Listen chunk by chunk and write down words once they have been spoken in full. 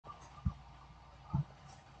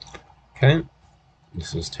Okay,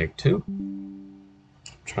 this is take two.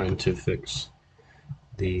 Trying to fix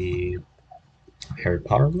the Harry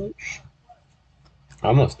Potter glitch. I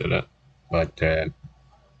almost did it, but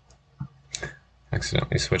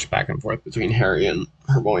accidentally switched back and forth between Harry and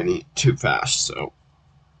Hermione too fast, so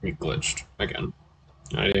we glitched again.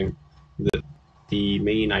 I think the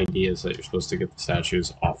main idea is that you're supposed to get the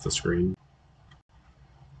statues off the screen.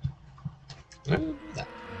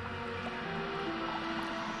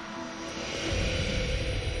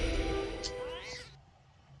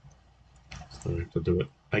 So I have to do it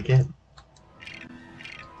again.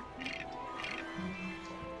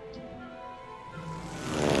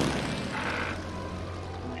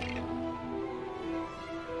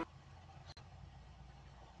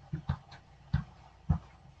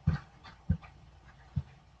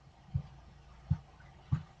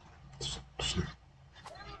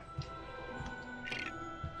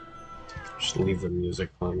 Just leave the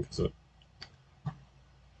music playing because it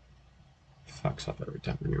fucks up every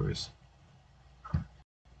time anyways.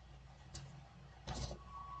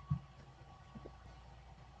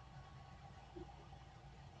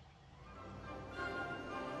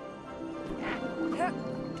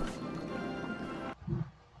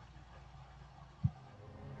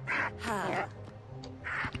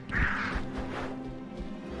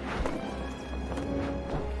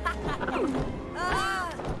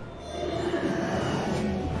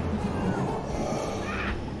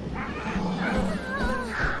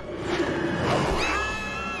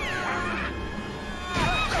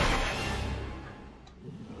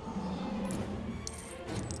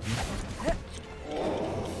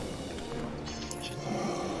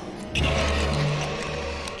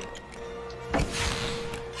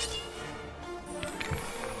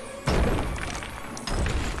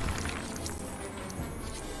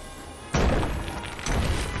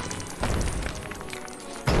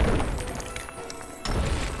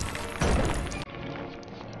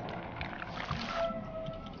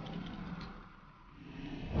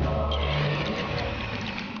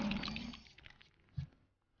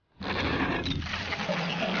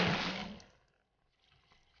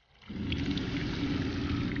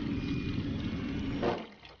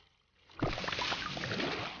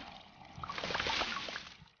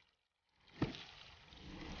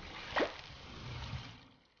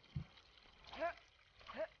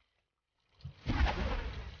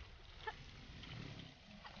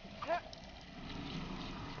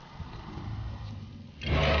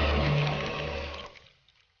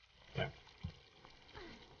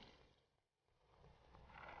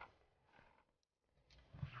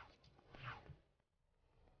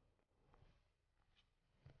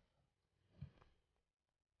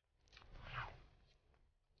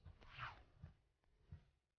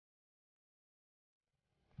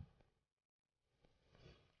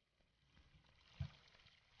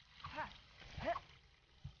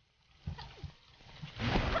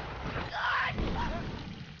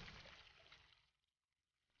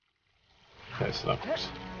 Okay, so that works.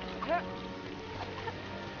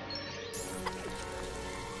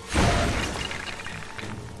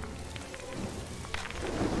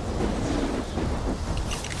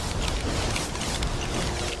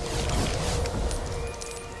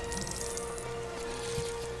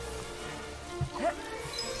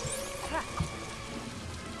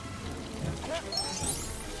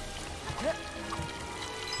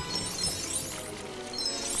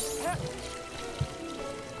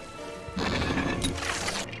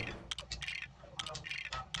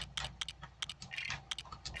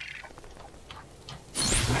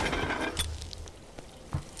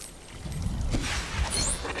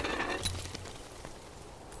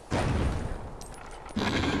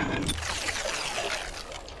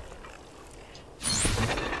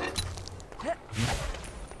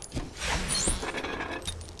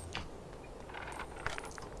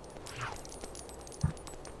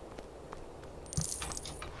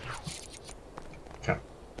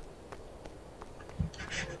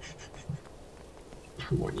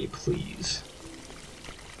 Hermione, please.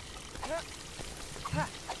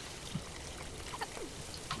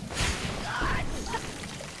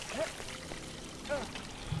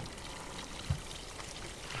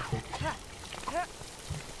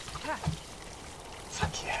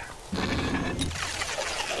 Fuck yeah.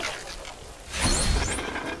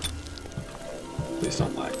 Please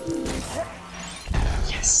don't lie.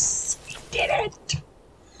 Yes, we did it!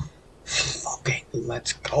 Okay,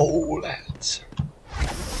 let's go, lads.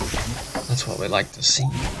 That's what we like to see.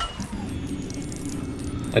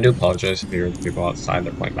 I do apologize if you hear the people outside,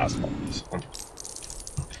 they're playing basketball. So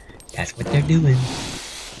that's what they're doing.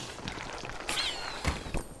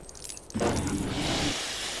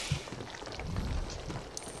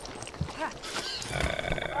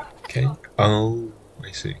 Okay. Oh,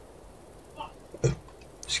 I see.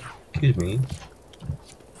 Excuse me.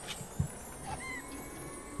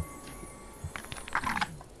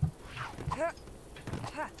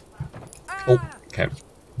 Oh, okay.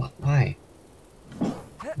 Why?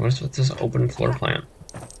 What is with this open floor plan?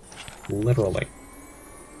 Literally.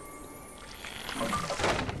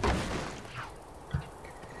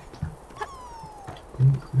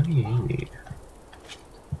 What do you need?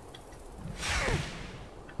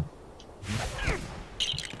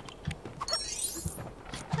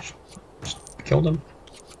 Killed him.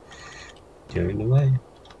 Get in the way.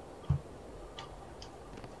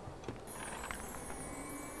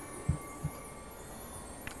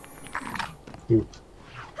 Ooh.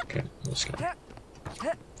 Okay, let's go.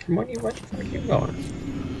 Where the fuck are you going?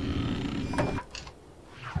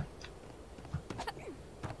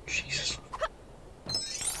 Jesus.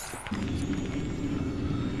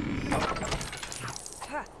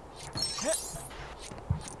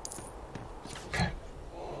 Okay.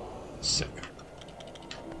 Sick.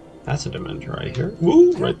 That's a Dementor right here.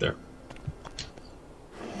 Woo! Right there.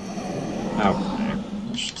 Okay.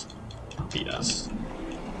 Let's just beat us.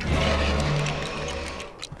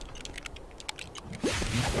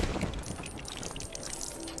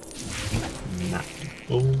 Nah.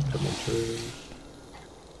 Oh, Dementor.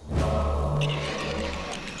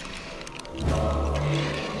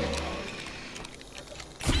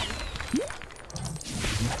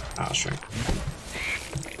 Ah, sure.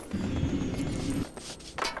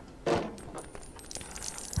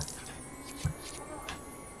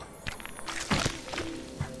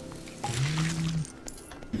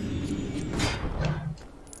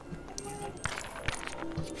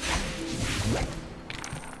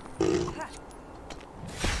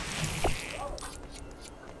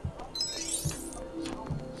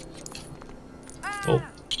 Oh.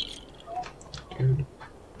 Dude.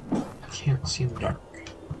 Can't see in the dark.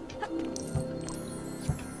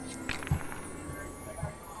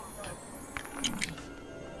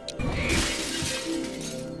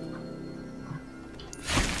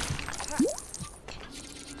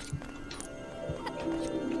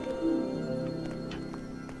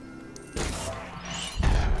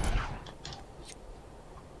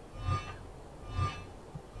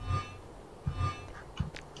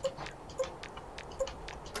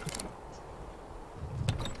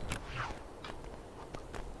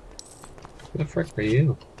 Who the frick are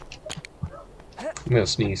you? I'm gonna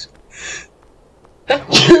sneeze.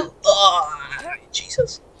 Oh,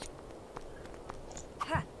 Jesus.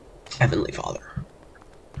 Heavenly Father.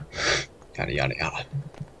 Yada yada yada.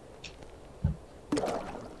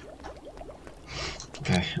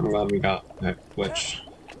 Okay, I'm glad we got that glitch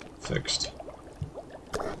fixed.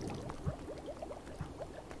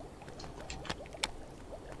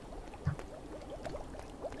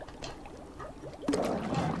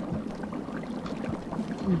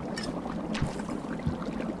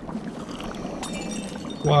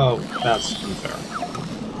 Whoa, that's unfair.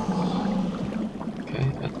 Okay,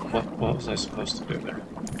 what was I supposed to do there?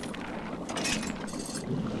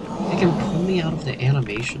 They can pull me out of the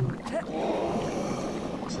animation.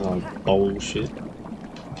 It's like bullshit.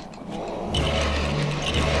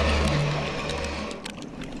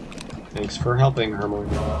 Thanks for helping, Hermione.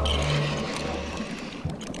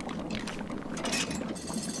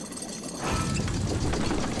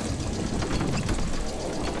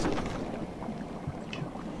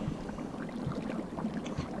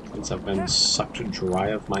 I've been sucked dry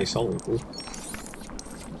of my soul.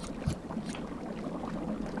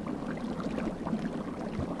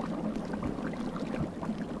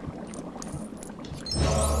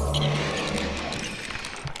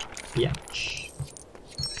 Yeah.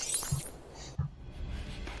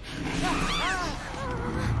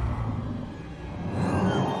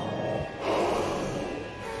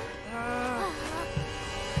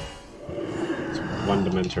 It's one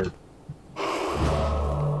Dementor.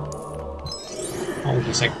 Oh,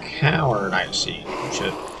 he's a coward, I see.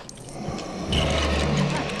 Shit.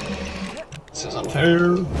 This is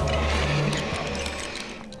unfair.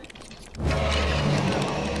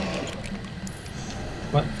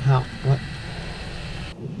 What? How? What?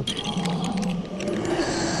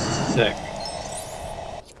 Sick.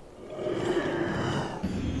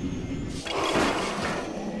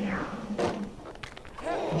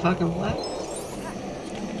 Fucking what?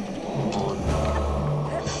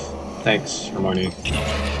 Thanks, Hermione.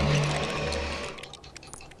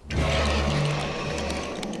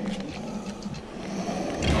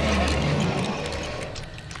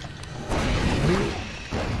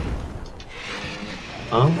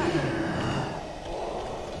 Huh?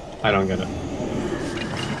 I don't get it.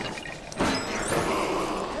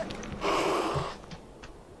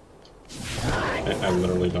 I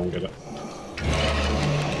literally don't get it.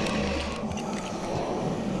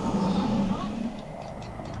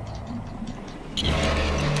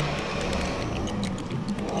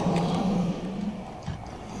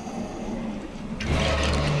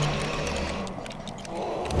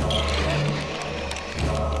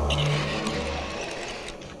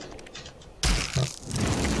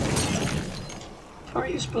 How are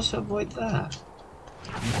you supposed to avoid that?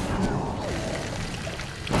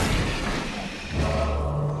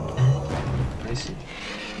 I see.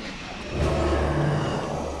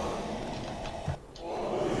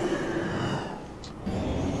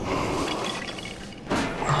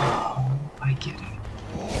 Oh, I get it.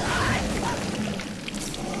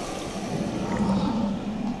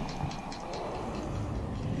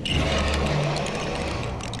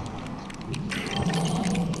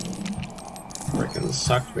 Freaking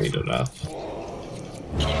sucked me to death.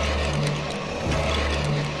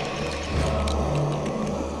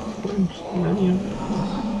 Menu.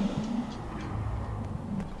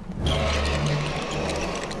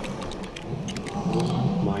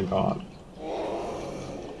 Oh my god.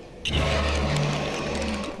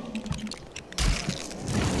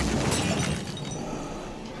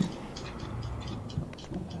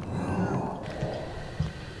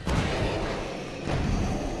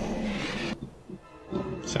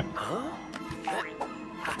 Sick.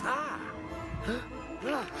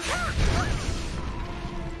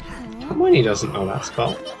 Hermione doesn't know that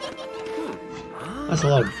spell. That's a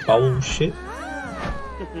lot of bullshit.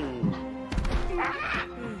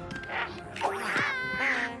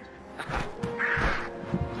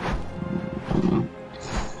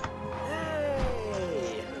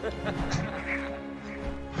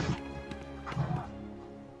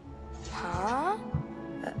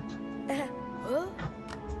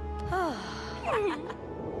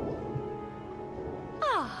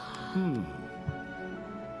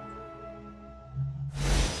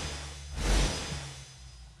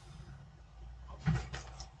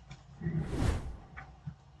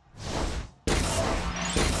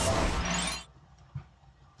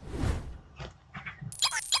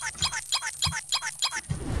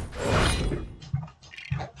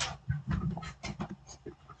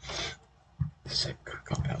 Sick.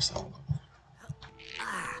 Got past that level.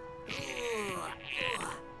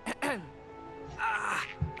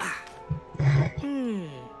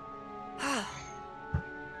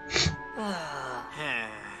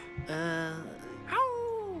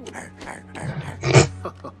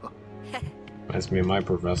 Reminds me of my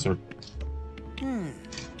professor.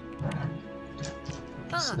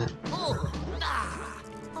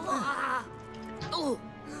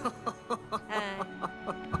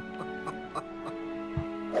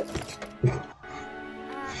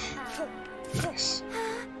 Nice.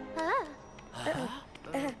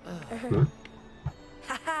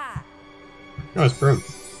 Oh, it's broom.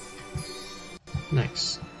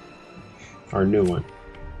 Nice. Our new one.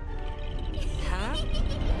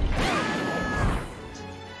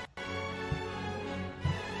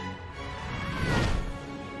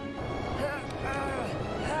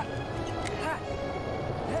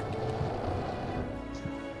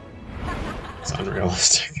 It's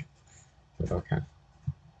unrealistic. But okay.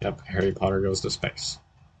 Yep, Harry Potter goes to space.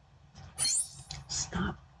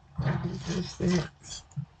 Stop. What's this?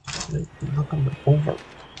 Knock them over.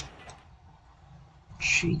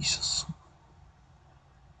 Jesus.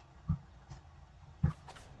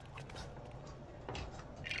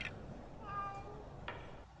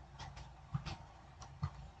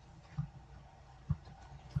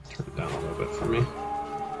 Turn it down a little bit for me.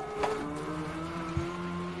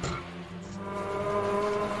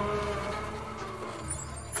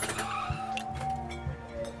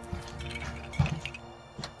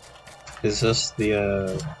 Is this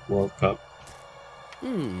the World Cup?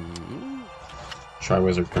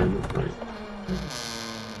 Triwizard tournament, right?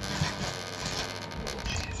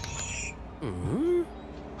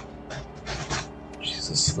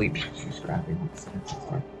 She's asleep. She's grabbing what's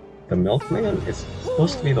the milkman is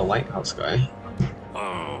supposed to be the lighthouse guy.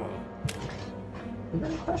 I'm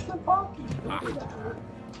gonna crush my pocket. Don't do that.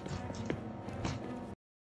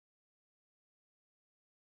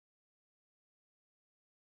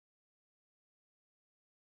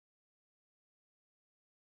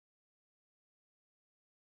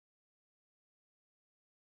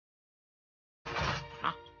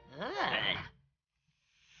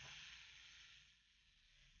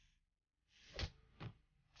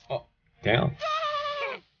 Oh, damn.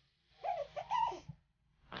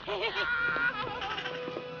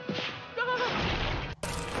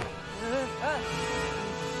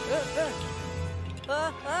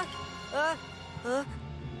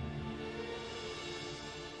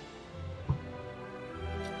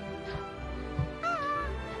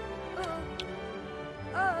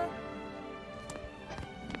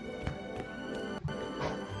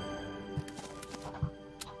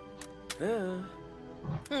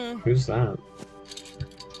 Who's that?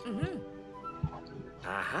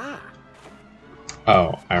 Aha.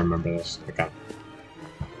 Oh, I remember this. Okay.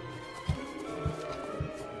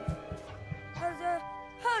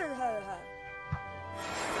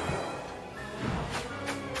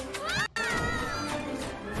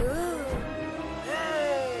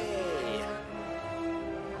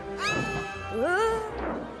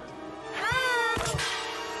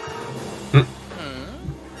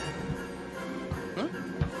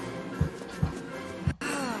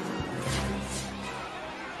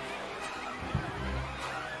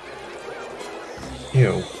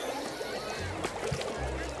 Ew.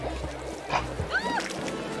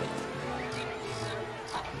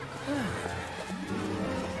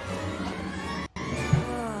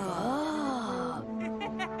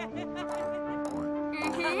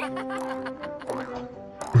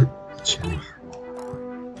 Jenny.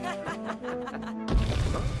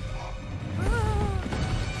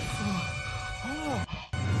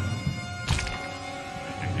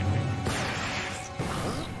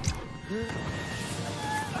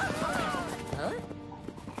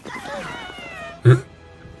 The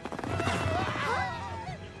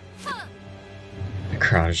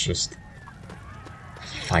crowd is just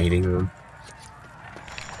fighting them.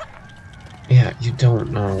 Yeah, you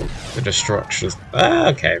don't know the destructions.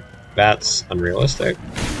 Okay, that's unrealistic.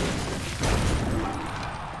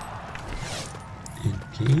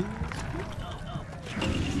 Indeed.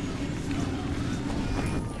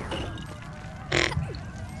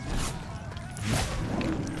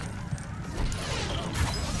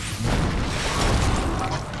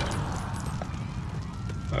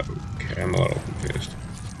 Okay, I'm a little confused.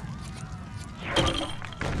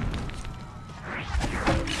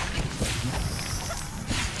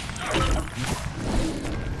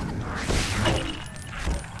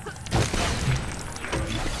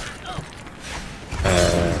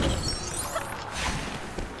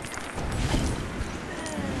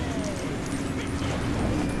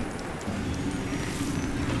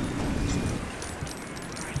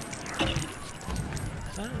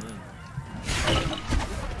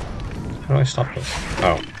 How do I stop this?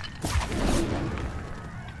 Oh.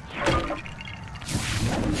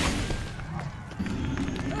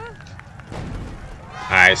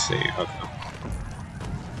 I see, okay.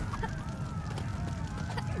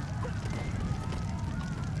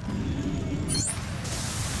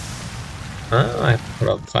 Oh, I have to put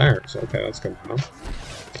out the fires. Okay, that's good to know.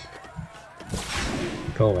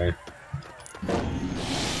 Go away.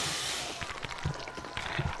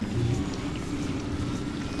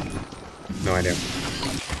 No idea.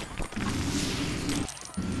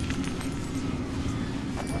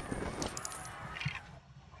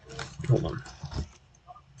 Hold on.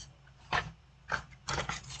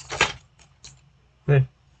 Hey.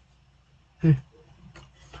 Hey.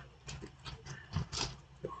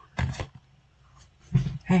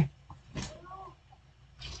 Hey.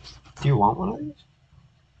 Do you want one of these?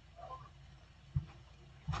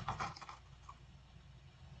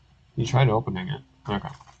 You tried opening it. Okay.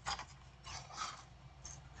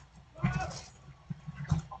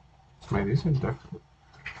 Wait, these are different.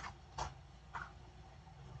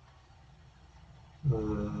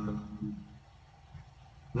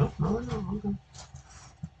 No, okay.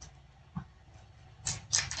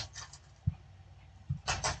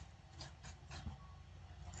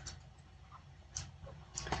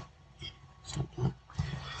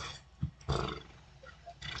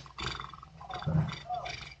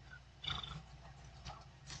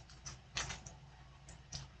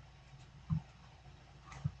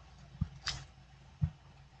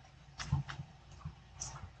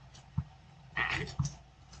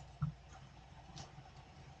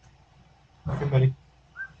 Okay, buddy.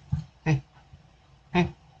 Hey.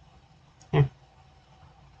 Hey. Here.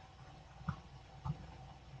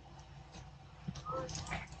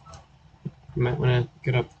 You might want to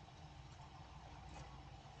get up.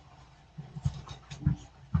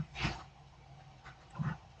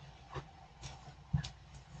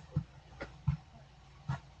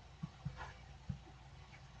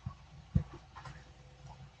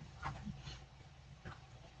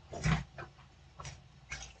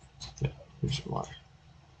 Yeah, here's your water.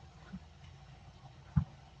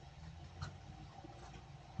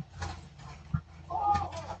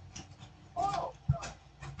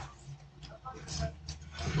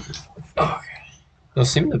 Okay.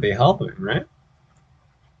 Those seem to be helping, right?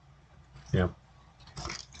 Yeah.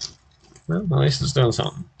 Well, at least it's doing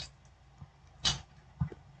something.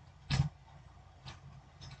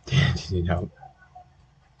 Do you need help?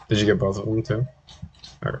 Did you get both of them too?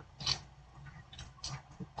 Or...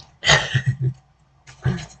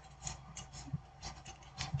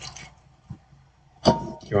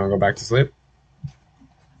 you want to go back to sleep?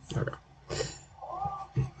 Okay.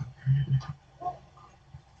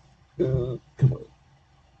 Come on.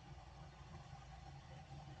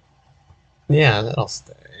 Yeah, that'll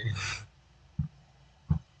stay.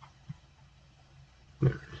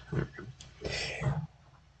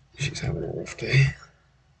 She's having a rough day.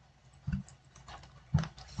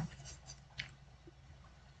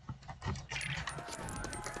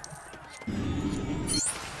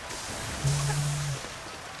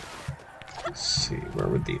 Let's see, where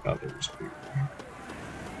would the others be?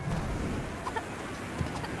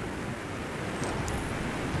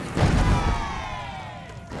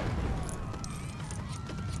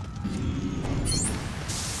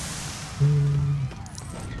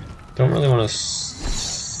 Don't really want to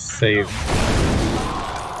save.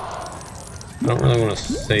 I don't really want to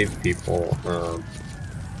save people.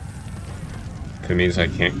 If it means I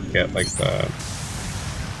can't get like the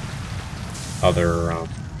other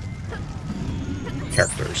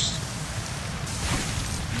characters.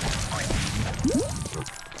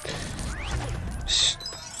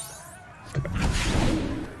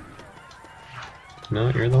 No,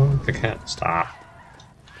 you're the one with the cat. Stop.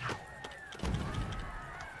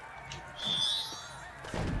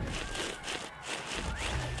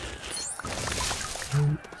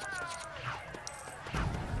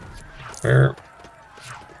 Where?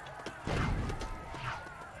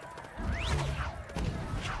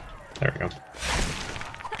 There we go.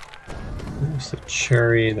 There's the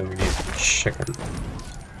cherry, then we need the chicken.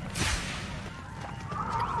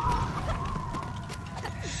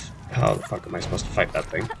 How the fuck am I supposed to fight that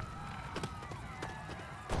thing?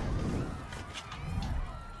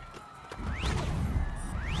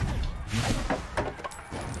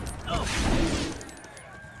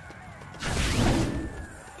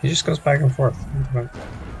 He just goes back and forth.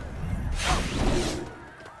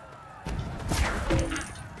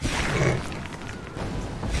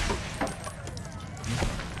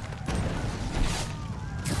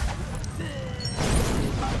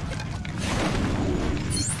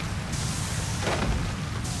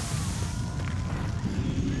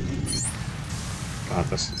 God,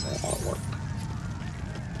 this is a lot of work.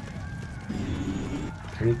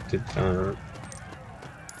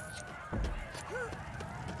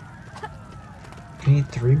 I need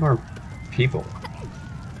 3 more people.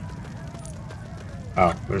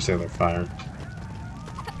 Oh, where's the other fire?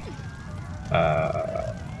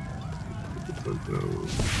 I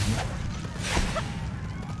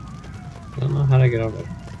don't know how to get over.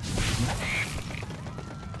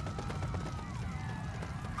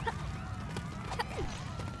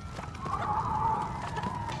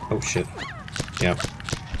 Oh shit. Yep.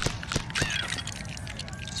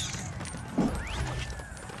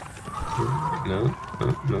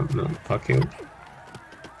 No, no, fuck you.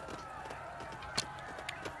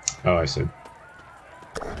 Oh, I see.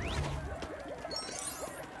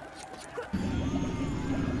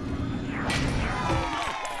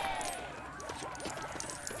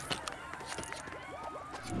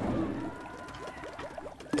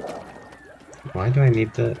 Why do I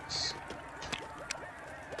need this?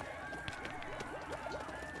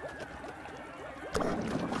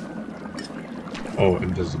 Oh,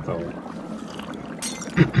 invisibility.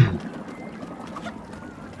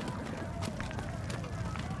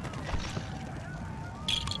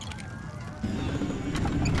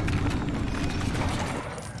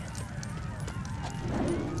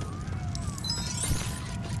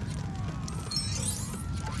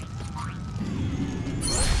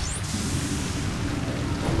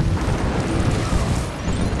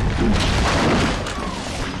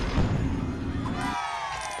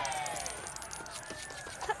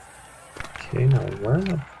 Okay, now where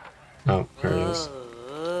the... Oh, there it is.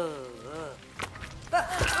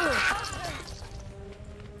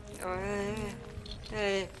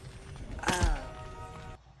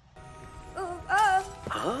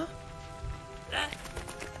 Huh?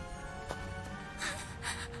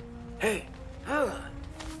 Hey, hold on.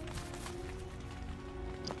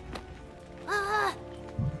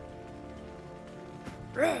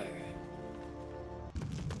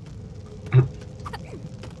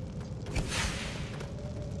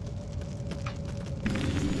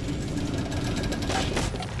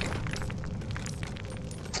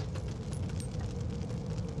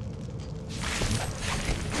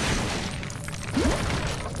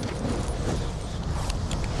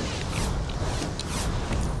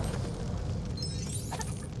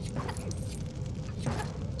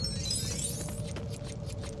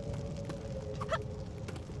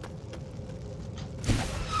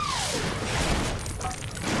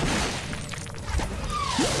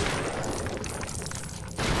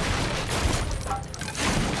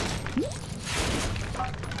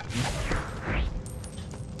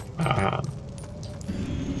 Ah.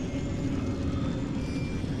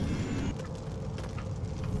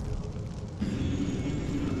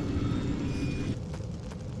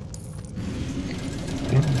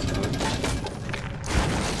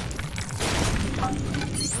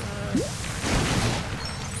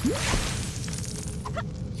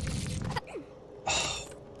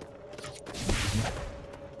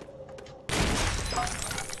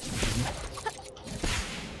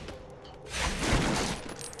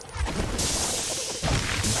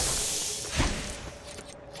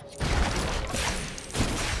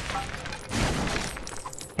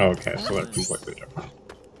 Okay, so they're completely different.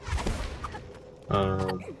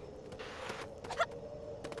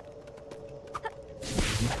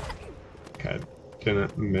 Okay,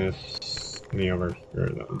 didn't miss any over here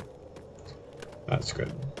then. That's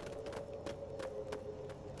good.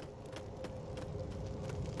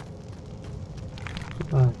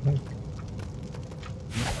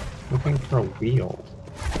 Looking for a wheel.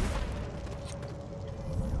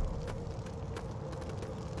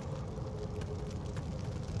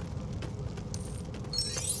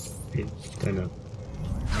 I don't know.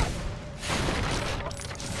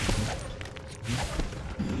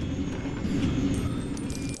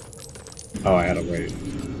 Oh, I had to wait.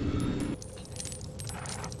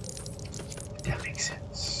 That makes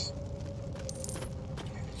sense.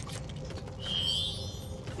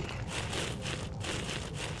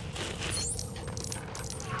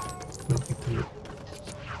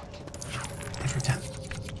 Every time.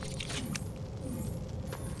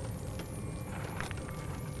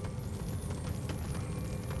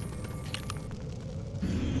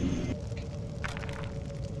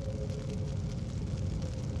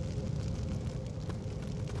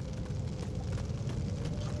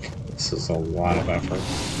 This is a lot of effort.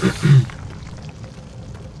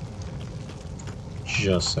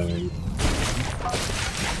 Just saying.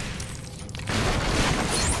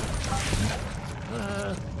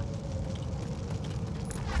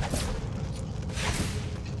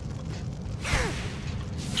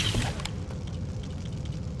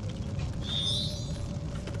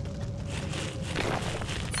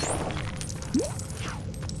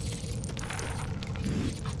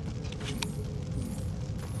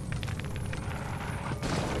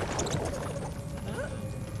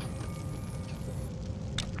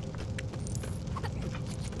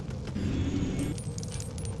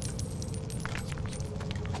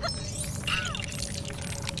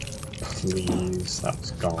 Please,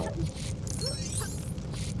 that's gone.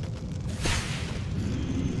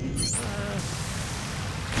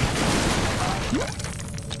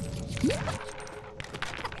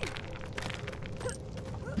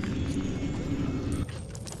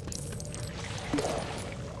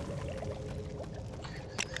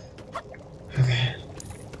 Okay.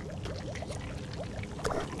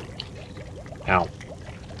 Ow.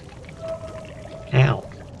 Ow.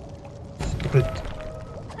 Stupid.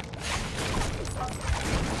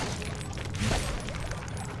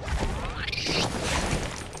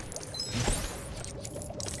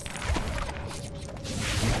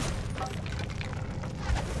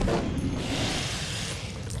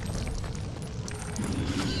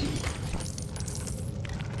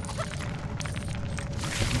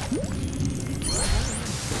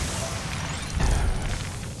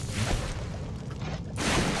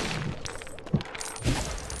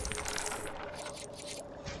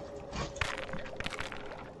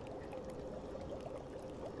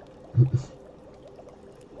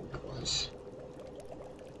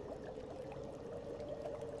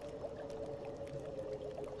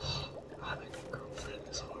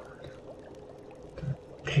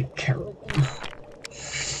 Take care of them.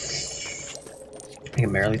 I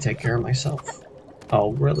can barely take care of myself.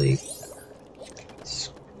 Oh, really?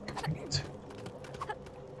 That's great.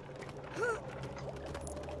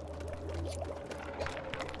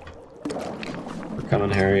 We're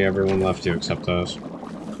coming, Harry. Everyone left you except us.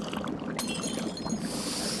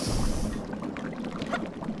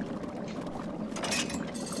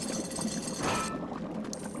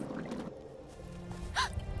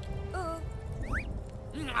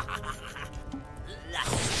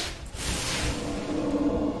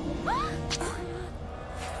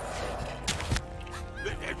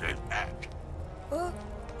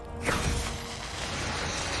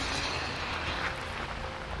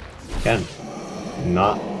 Again,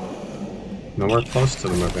 nowhere close to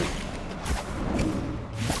the moving.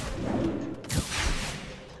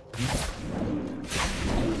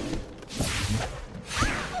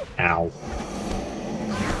 Ow.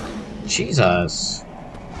 Jesus.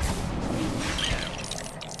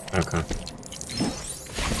 Okay.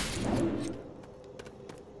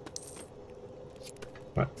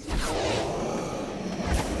 What?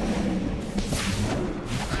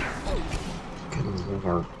 Getting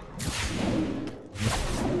more.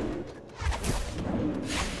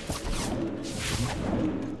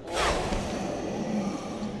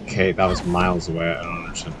 Okay, that was miles away. I don't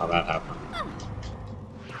understand how that happened.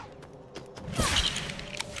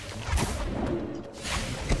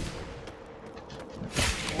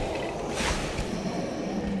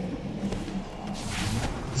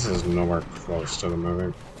 This is nowhere close to the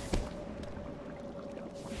movie.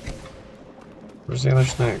 Where's the other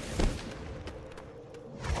snake?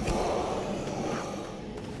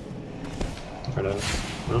 There it is.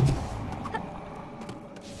 No?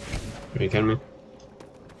 Are you kidding me?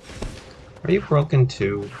 Are you broken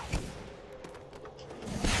too?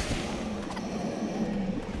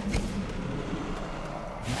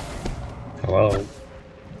 Hello?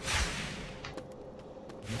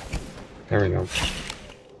 There we go.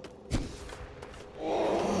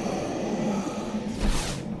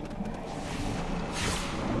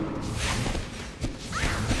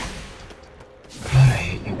 God, I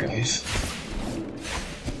hate you guys.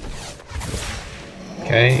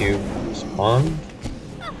 Okay, you spawned.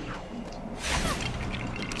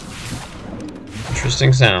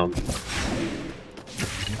 Interesting sound.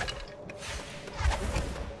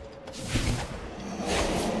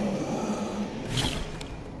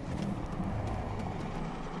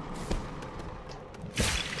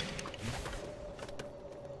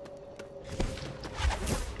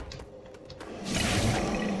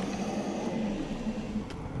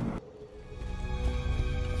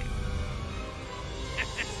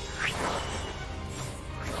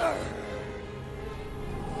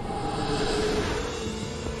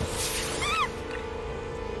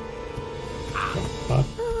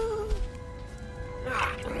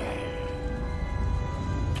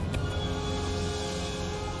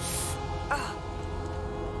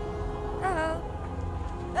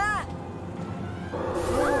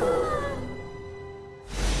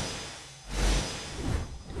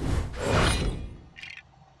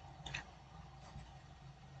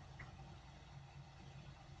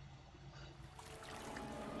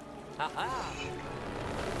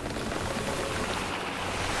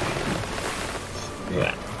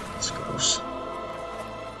 Yeah, this goes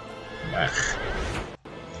back.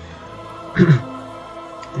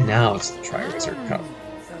 Now it's the Triwizard Cup.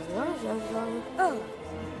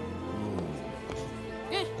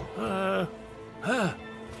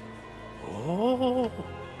 Oh.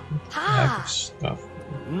 Heck of stuff.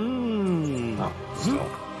 Oh, still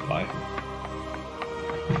alive.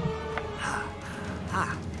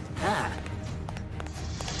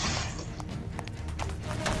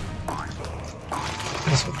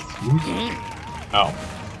 That's what food? Oh.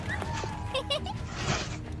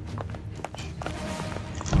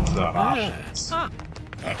 The options.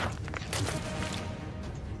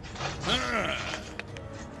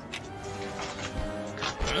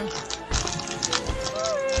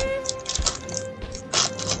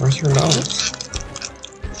 Where's her nose?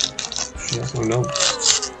 She has no nose.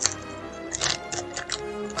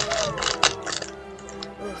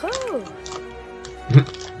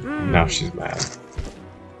 Now she's mad.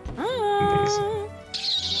 Amazing.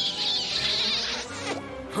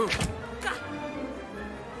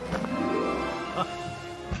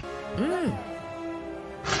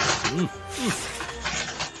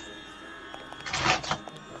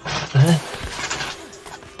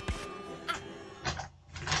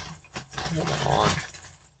 Come on.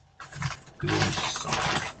 Do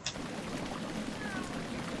something.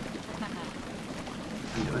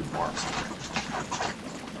 I'm doing more.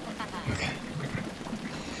 Okay.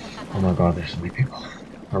 Oh my god, there's so many people.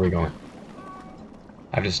 Where are we going?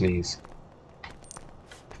 I have to sneeze.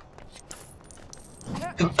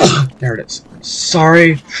 There it is.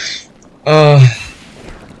 Sorry.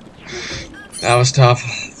 That was tough.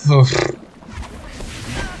 Oof.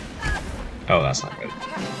 Oh, that's not good.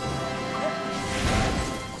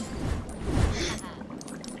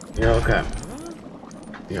 You're okay.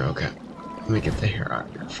 You're okay. Let me get the hair out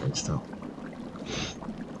of your face, though.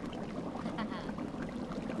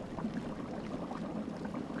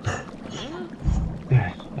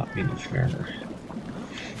 Not being fair.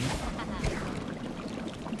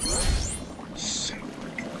 So.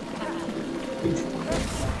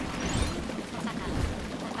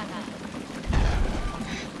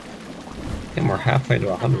 And we're halfway to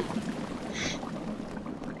 100.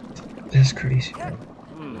 That's crazy, bro.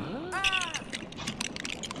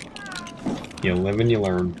 You live and you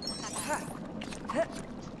learn.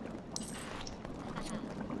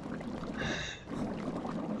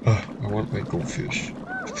 I want my goldfish.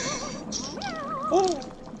 Oh.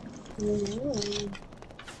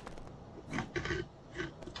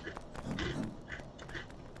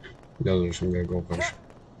 Those are some good goldfish.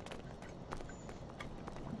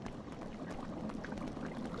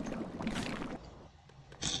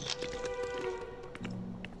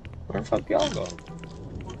 Where the fuck y'all go?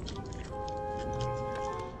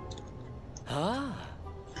 Ah.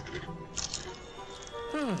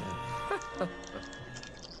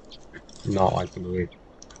 Not like the movie.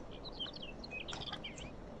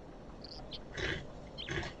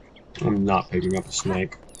 I'm not picking up a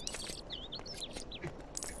snake.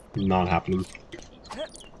 Not happening.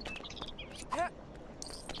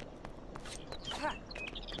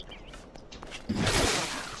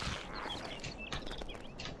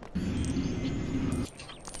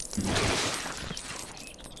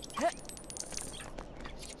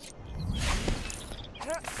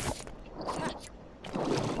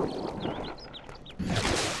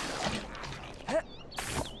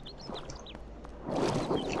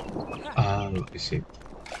 Let me see.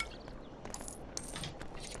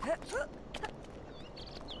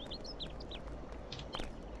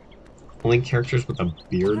 Only characters with a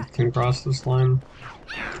beard can cross this line.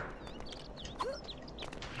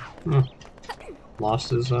 Lost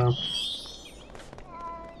his rat.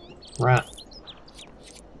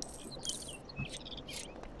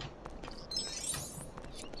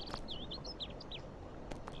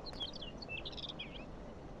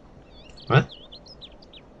 What?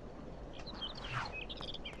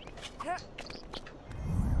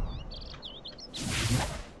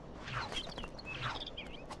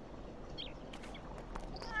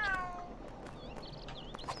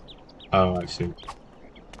 Oh, I see.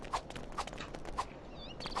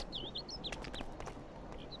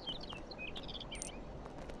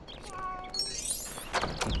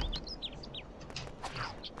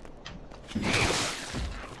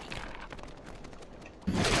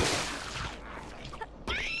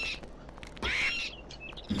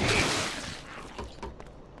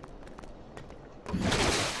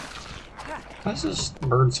 Why is this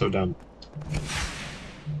bird so dumb?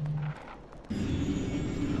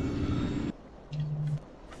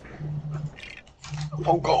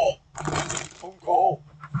 Don't go! Don't go!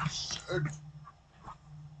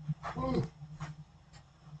 Hello?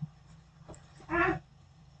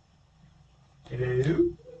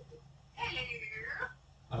 Hello.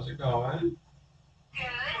 How's it going? Good.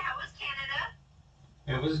 How was Canada?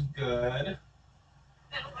 It was good.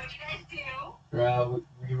 What'd you guys do? Well,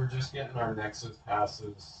 we were just getting our Nexus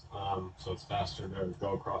passes, so it's faster to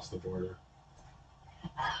go across the border.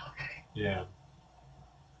 Oh, okay. Yeah.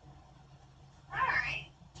 Alright.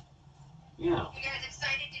 Yeah. You guys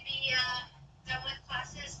excited to be done with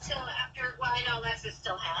classes till after, well, I know Alexis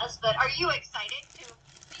still has, but are you excited to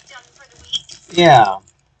be done for the week? Yeah.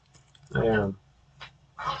 I am.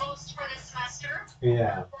 Almost for the semester?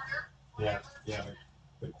 Yeah. Quarter? Yeah. Whatever? Yeah,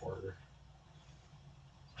 the quarter.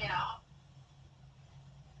 Yeah.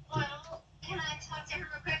 Well, can I talk to her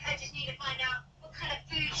real quick? I just need to find out what kind of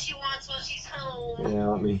food she wants while she's home. Yeah,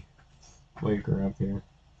 let me wake her up here.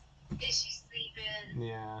 Is she sleeping?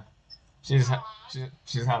 Yeah. She's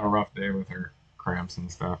had a rough day with her cramps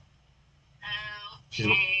and stuff.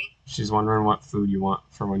 Okay. She's wondering what food you want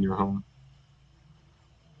for when you're home.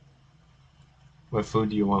 What food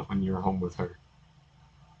do you want when you're home with her?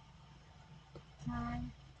 Hi.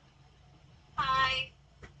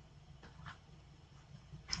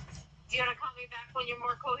 Do you want to call me back when you're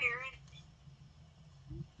more coherent?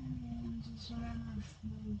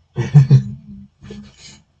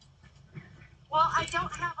 Well, I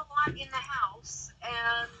don't have a lot in the house,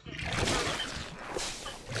 and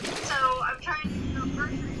so I'm trying to go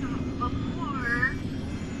grocery shop before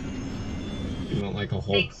You want like a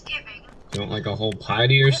whole Thanksgiving. You want like a whole pie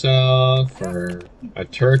to yourself, or a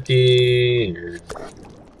turkey, or...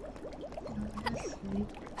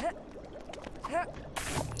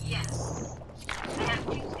 Yes. I have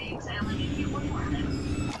 2 steaks. I only need to get 1 more of them.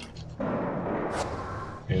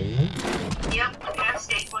 Okay. Yep, I can have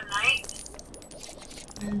steak one night.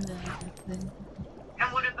 And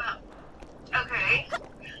what about... Okay.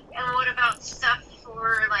 And what about stuff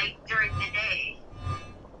for, like, during the day?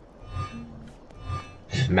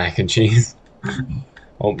 Mac and cheese.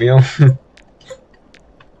 Oatmeal.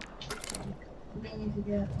 They need to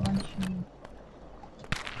get lunch meat.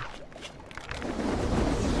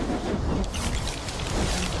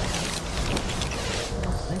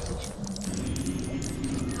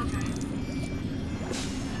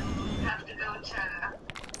 Have to go to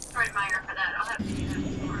Fred Meyer for that. I'll have to do that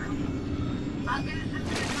tomorrow. I'm gonna go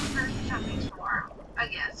grocery shopping tomorrow, I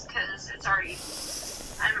guess, because it's already...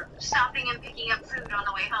 I'm stopping and picking up food on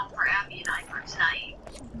the way home for Abby and I for tonight.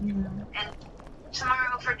 And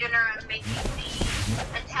tomorrow for dinner I'm making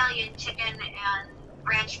the Italian chicken and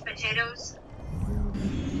Ranch potatoes?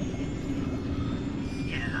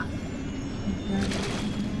 Yeah.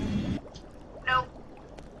 Nope.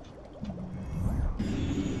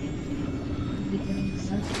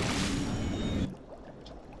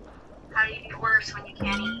 How do you get worse when you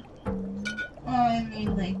can't eat? Oh, I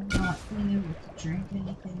mean, like, not being able to drink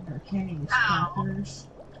anything or can't eat crackers.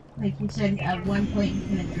 Like you said, at one point you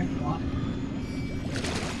couldn't drink water.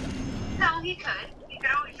 No, he could. He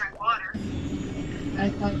could always drink water. I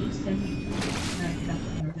thought you said he drank enough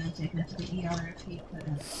and were going to take him to the ER if he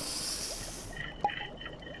couldn't.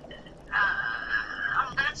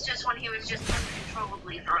 That's just when he was just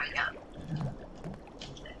uncontrollably throwing up.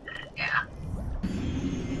 Yeah.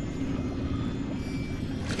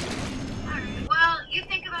 Alright, well, you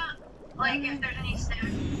think about, like, if there's any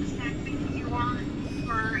snack things you want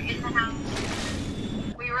for in the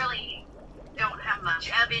house. We really don't have much.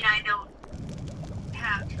 Abby and I don't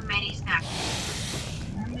have too many snacks.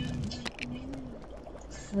 I mean, like, maybe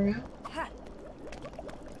fruit?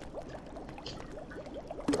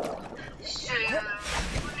 So, you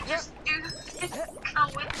wanna just come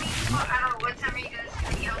with me? Well, I don't know, what time are you guys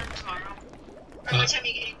gonna be on tomorrow? Or what time are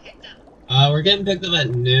you getting picked up? We're getting picked up at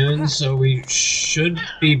noon, so we should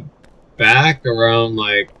be back around,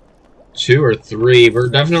 like, 2 or 3. We're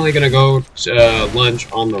definitely gonna go to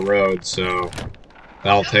lunch on the road, so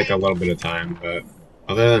that'll take a little bit of time, but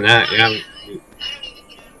other than that, yeah. I don't even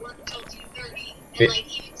get out of work until 2:30, and, like,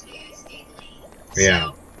 even today I stayed late. Yeah.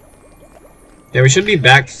 So. Yeah, we should be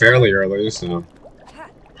back fairly early, so.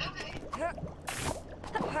 Okay.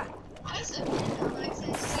 Awesome.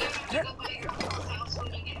 Alexis, so you go by your uncle's house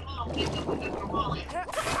when you get home, you can pick up your wallet.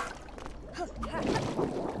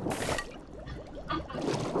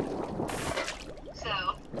 So,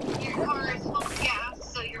 your car is full of gas,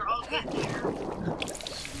 so you're all good there.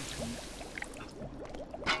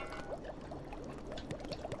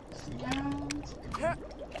 Sounds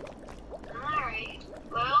Alright.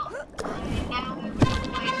 Well, I now have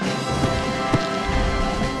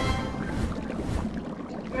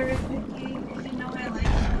very picky, because you know I like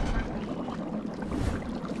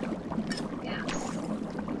Yes.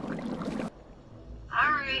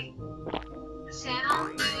 Alright.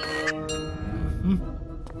 Sound good.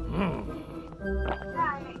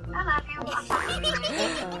 Alright. I love you. I'll talk to you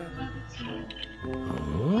later.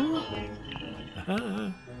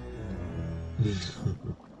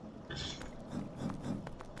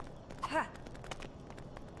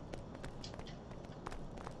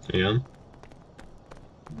 Yeah.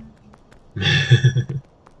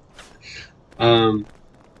 I'll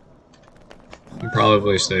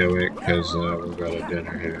probably stay awake because we've got a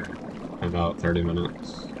dinner here in about 30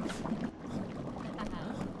 minutes.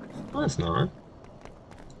 Well, it's not.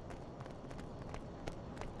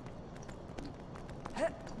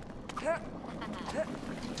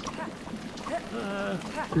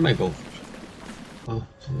 Where'd my goldfish? Oh,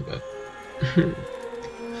 it's in the bed.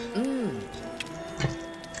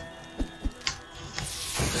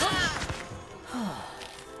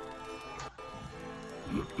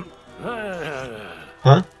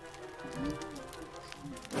 Huh?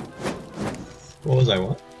 What was I,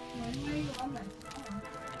 what?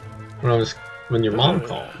 When your mom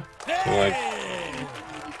called. So like,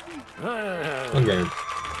 okay.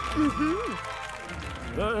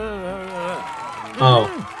 Oh,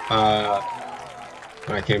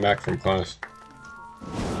 when I came back from class.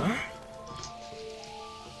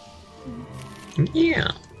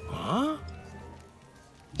 Yeah. Huh?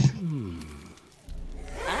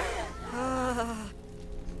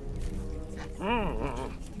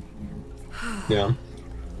 Yeah.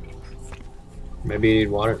 Maybe you need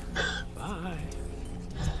water. Bye.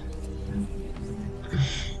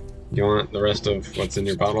 You want the rest of what's in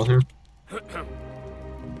your bottle here?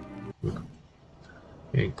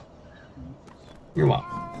 Okay. You're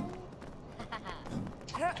welcome.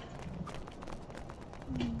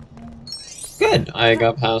 Good! I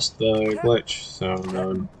got past the glitch, so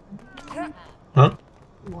no. Huh?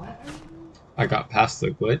 what? I got past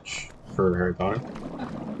the glitch for Harry Potter.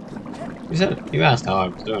 You asked how I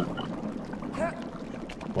was doing.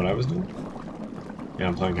 What I was doing? Yeah,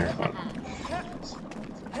 I'm playing Harry Potter.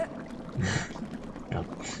 Yeah.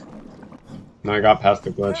 No, I got past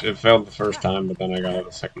the glitch. It failed the first time, but then I got it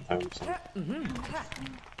the second time. So.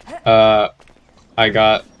 I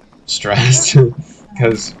got stressed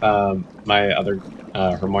because my other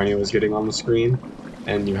Hermione was getting on the screen,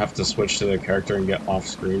 and you have to switch to the character and get off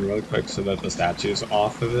screen really quick so that the statue's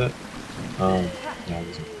off of it.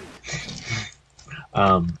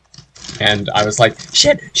 And I was like,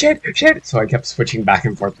 shit! So I kept switching back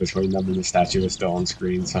and forth between them, and the statue was still on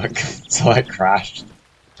screen, so I crashed.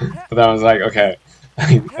 But then I was like, okay,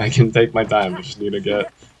 I can take my time. I just need to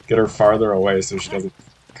get her farther away so she doesn't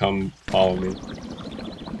come follow me.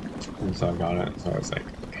 And so I got it. So I was like,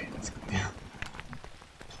 okay, let's go down.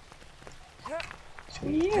 So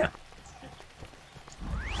yeah.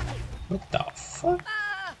 What the fuck?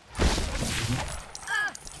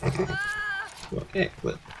 Okay,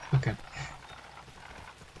 but okay.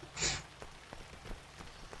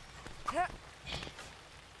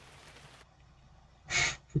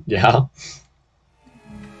 Yeah.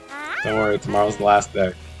 Don't worry, tomorrow's the last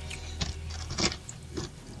day.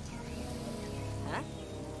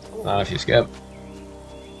 If you skip.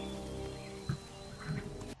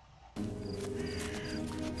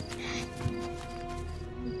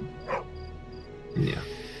 Yeah.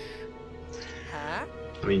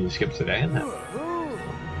 I mean, you skip today and that.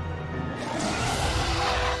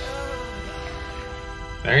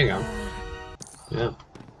 There you go. Yeah.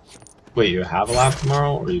 Wait, you have a lab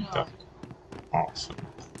tomorrow, or you don't? Awesome.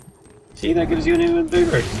 See, that gives you an even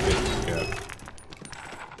bigger experience. Good.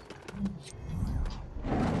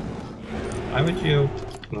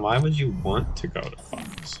 Why would you want to go to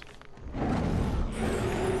Fox?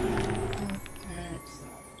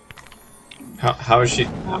 How is she?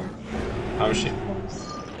 How is she?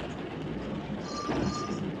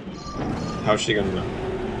 How is she gonna know?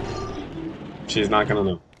 She's not gonna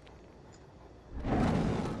know.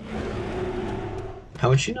 How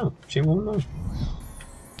would she know? She won't know.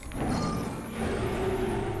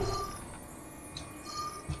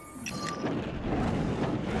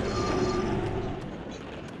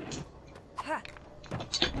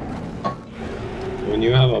 When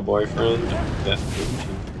you have a boyfriend, that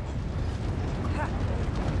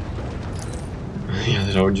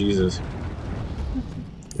yeah, oh Jesus.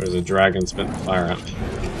 There's a dragon spitting fire at me.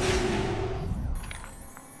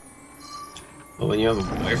 But when you have a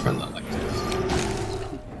boyfriend that likes this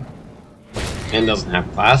and doesn't have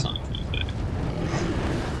class on Tuesday.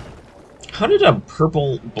 How did a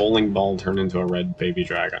purple bowling ball turn into a red baby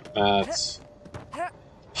dragon? That's...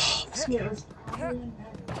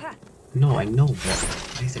 No, I know, but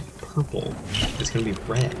I said purple. It's gonna be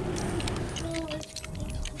red.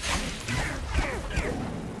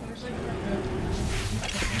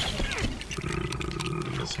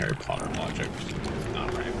 This Harry Potter logic is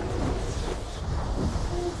not right.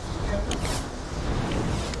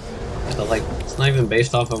 But like, it's not even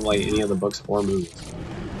based off of like any of the books or movies.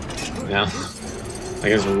 Yeah, I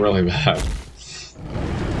guess we're really bad.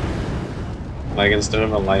 Like instead of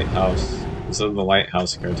the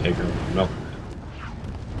lighthouse caretaker, milkman.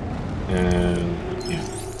 And yeah.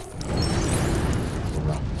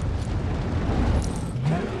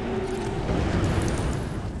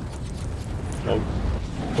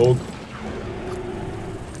 Dog.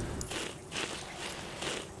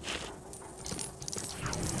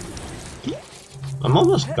 I'm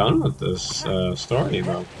almost done with this story,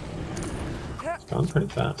 though. It's gone pretty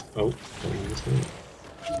fast. Oh, going this way.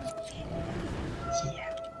 Yeah.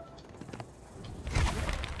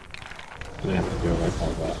 I'm gonna have to do like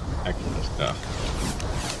all that extra stuff.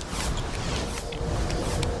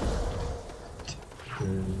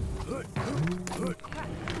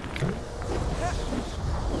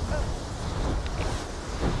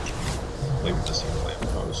 Like just a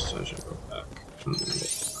lamppost, so I should go back.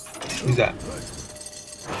 Who's that?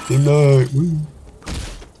 Good night. Woo.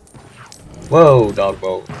 Whoa, dog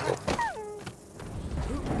boat.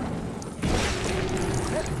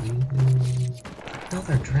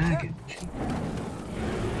 Another dragon.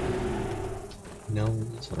 No,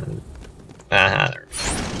 it's not. Ah, there.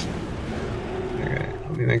 Okay,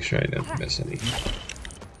 let me make sure I didn't miss any.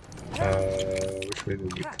 Which way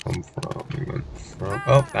did you come from? You went from.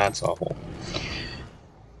 Oh, that's awful.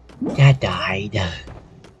 That died.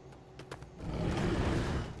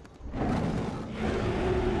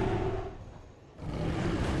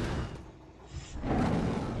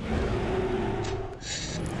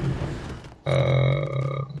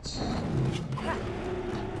 Let's see.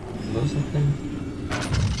 Was something?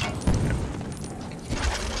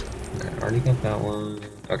 Okay, I already got that one.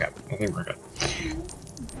 Okay, I think we're good.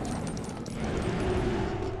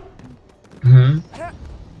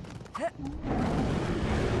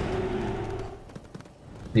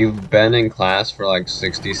 You've been in class for like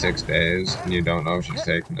 66 days, and you don't know if she's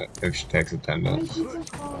taking it, if she takes attendance.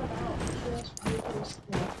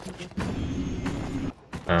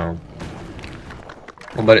 Oh.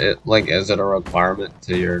 Well, but it, like, is it a requirement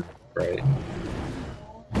to your grade?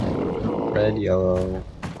 Red, yellow.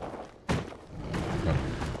 Okay,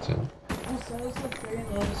 so.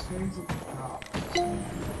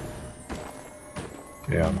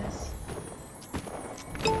 Yeah.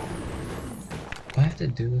 Do I have to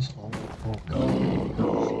do this all? Oh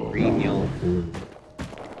god. Green, yellow, blue.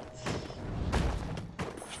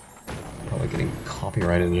 Probably getting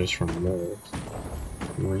copyrighted just from mold.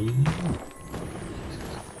 Green.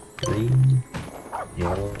 Green.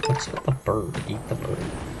 Yellow. What's with the bird? Eat the bird.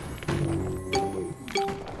 Blue.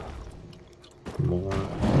 More.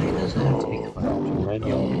 Why does it have to be colored? Red,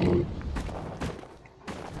 yellow, blue.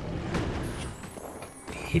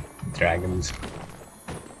 I hate dragons.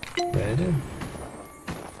 Red.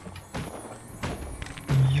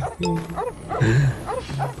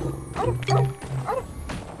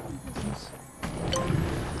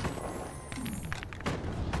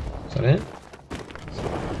 Is that it?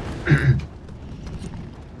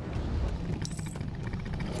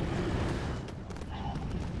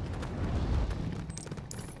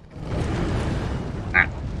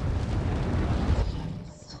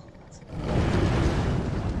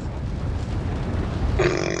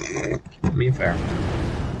 To be fair,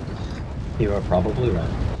 you are probably right.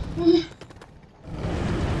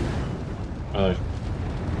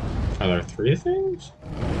 Are there 3 things?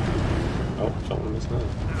 Oh, don't want to miss that.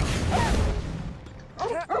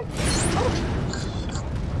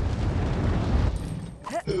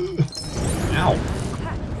 Ow!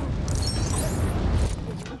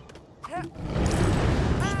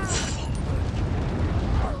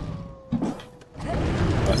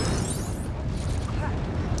 What?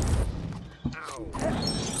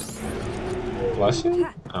 Bless you?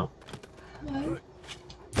 Oh. What?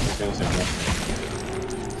 I was gonna say bless you.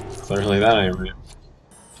 Clearly that ain't right.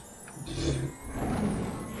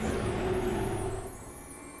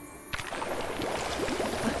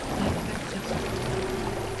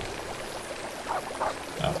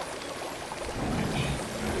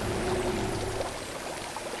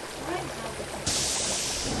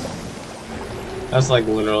 That's like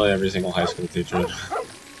literally every single high school teacher.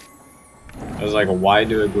 I was like, why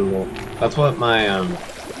do a Google? That's what my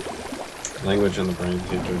language in the brain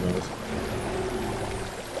teacher does.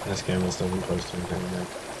 This camera still doesn't post anything like that.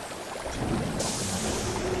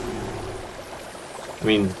 I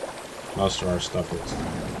mean, most of our stuff is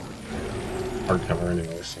hardcover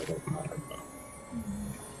anyway, so it doesn't matter.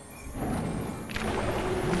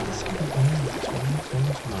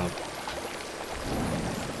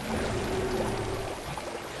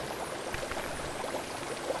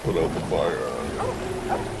 Put out the fire.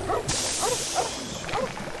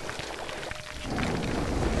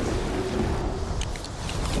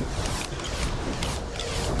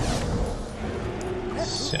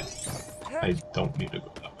 Shit. I don't need to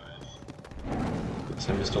go that way. Let's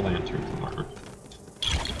have Mr. Lantern tomorrow.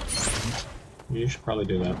 You should probably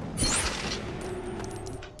do that.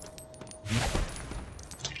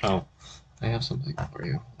 Oh, I have something for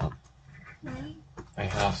you. Oh. I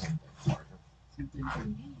have something for you. Something for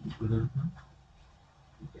me. Mm-hmm.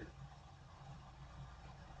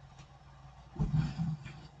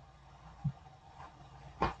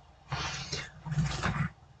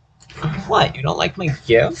 What? You don't like my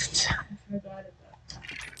gift? I forgot about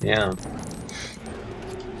that. Yeah.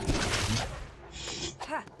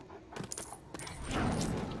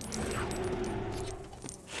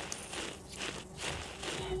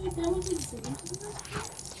 That was exams?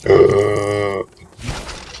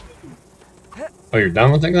 Oh, you're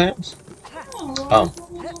done with exams? No, Oh.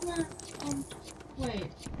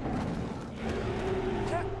 Wait.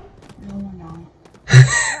 No, we're not.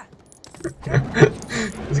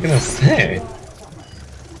 I was gonna say.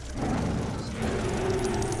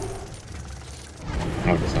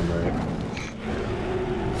 Oh, December 8th.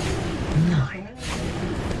 No.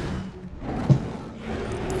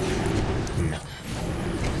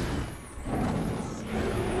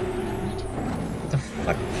 What the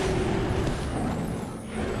fuck?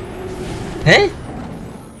 Hey?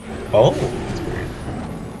 Oh, that's weird.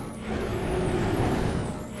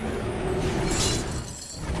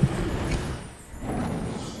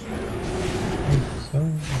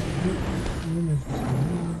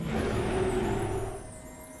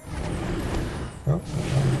 Oh,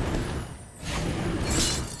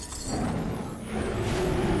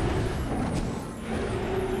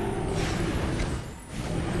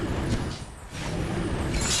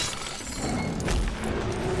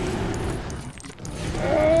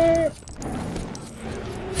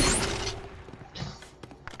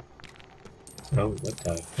 oh, what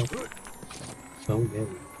the fuck? So many.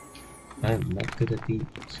 I'm not good at these.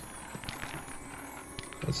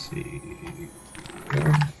 Let's see.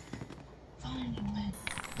 Fine, I win.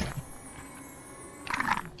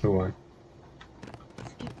 Who won?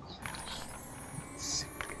 Skip class.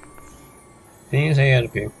 Didn't you say you had to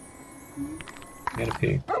pee? You had to pee.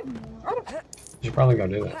 You should probably go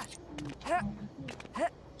do that.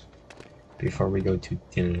 before we go to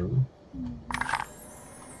dinner.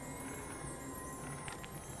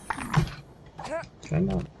 Can I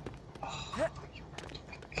not?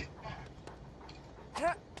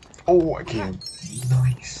 Oh, I can.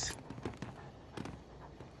 Nice.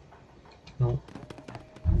 No.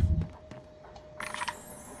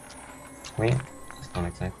 Wait, that's not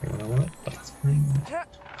exactly what I want, but that's fine.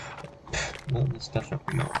 Well, that's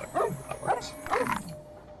definitely not how that works.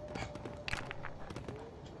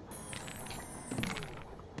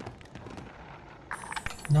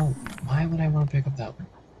 No, why would I want to pick up that one?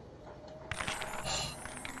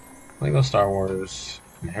 Lego Star Wars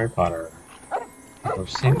and Harry Potter have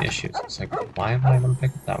those same issues. It's like, why would I want to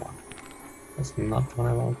pick up that one? That's not the one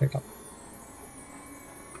I want to pick up.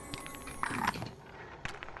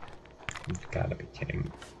 You've gotta be kidding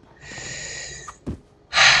me.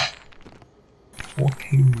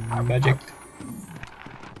 Walking magic.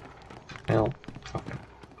 Well, okay.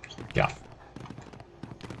 Yeah.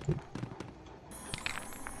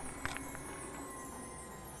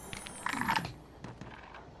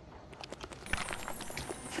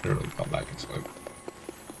 Really got back and sleep.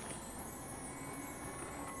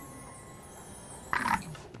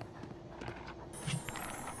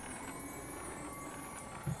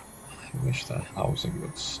 I wish the housing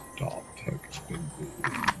would stop. It's been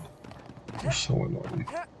they're so annoying.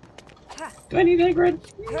 Do I need Hagrid?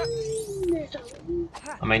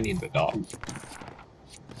 I might need the dog.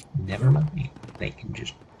 Never mind. They can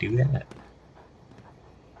just do that.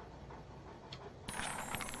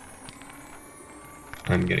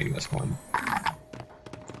 I'm getting this one.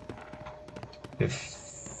 If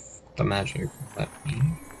the magic let me.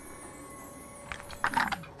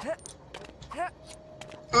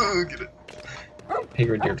 Oh, get it.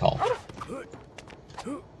 Hagrid, you're tall.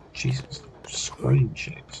 Jesus, screen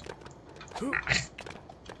shakes.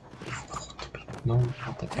 No,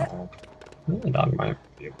 not the dog. No, the dog might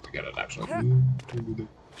be able to get it actually. Can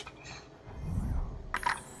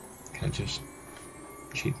I just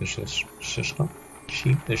cheat the system?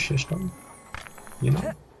 Cheat the system? You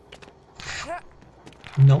know?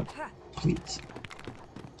 No, please.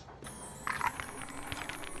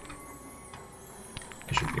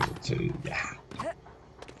 I should be able to, yeah.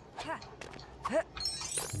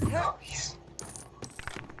 Nice.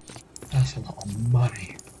 That's a lot of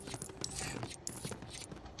money.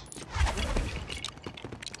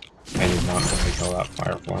 I did not want to kill that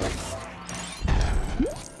firefly.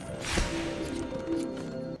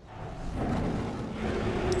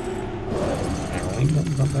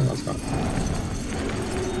 Something, let's go.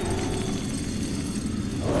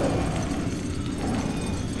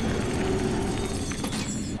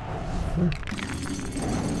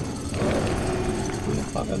 Who the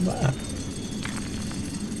fuck is that?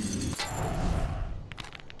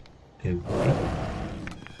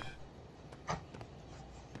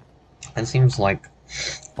 It seems like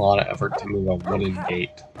a lot of effort to move a wooden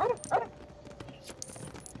gate.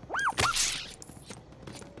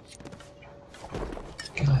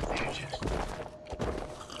 God, they're just...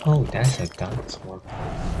 Oh, that's a dinosaur.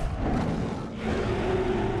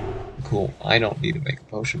 Cool, I don't need to make a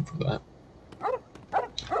potion for that.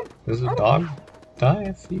 Does the dog die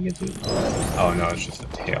if he gets it? Oh no, it's just a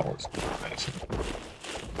tail. It's nice.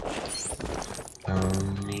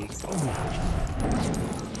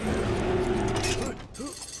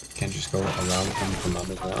 Can't just go around him from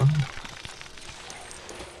underground?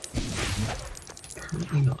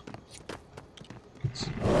 Apparently not. It's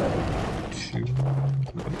too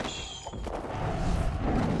much.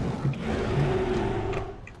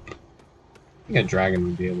 I think a dragon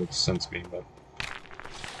would be able to sense me, but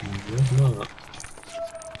not.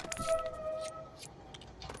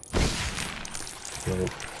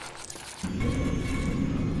 Nope.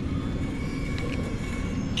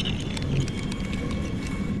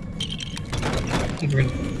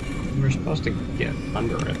 We're supposed to get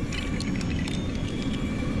under it.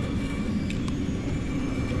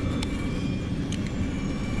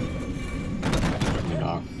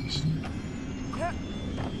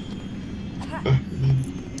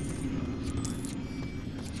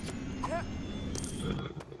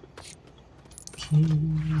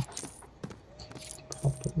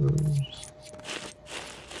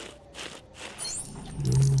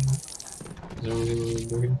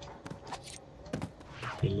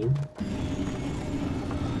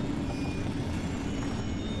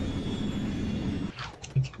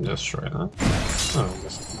 Destroy that. Oh, I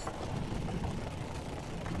guess.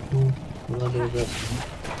 Oh, what do I do with this?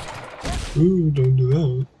 Ooh, don't do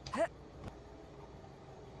that.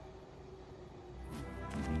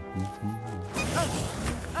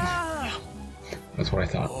 That's what I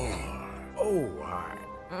thought. Oh,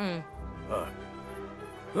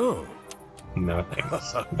 Oh. No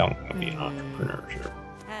thanks. Don't want to be an entrepreneurship.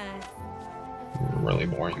 Really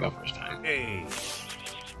boring the first time. Hey.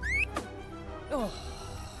 Oh.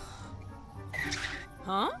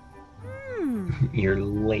 Huh? You're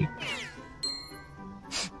late.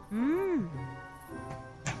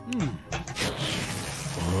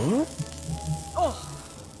 Huh? Oh.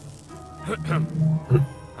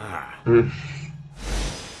 Ah.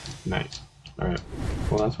 Nice. Alright.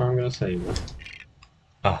 Well, that's where I'm going to save it.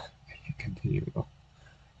 Ah, continue. Oh.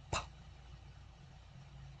 I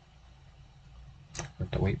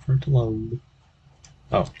have to wait for it to load.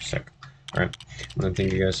 Oh, sick. Alright. I want to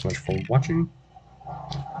thank you guys so much for watching.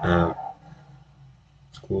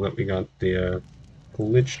 It's cool that we got the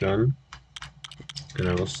glitch done. And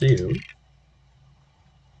I will see you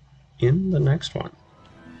in the next one.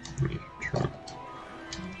 Let me turn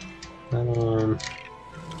that on.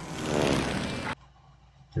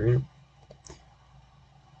 There we go.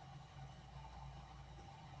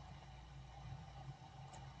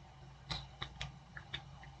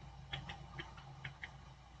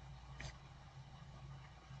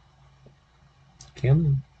 Come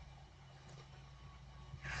on.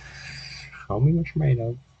 Show me what you're made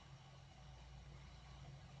of.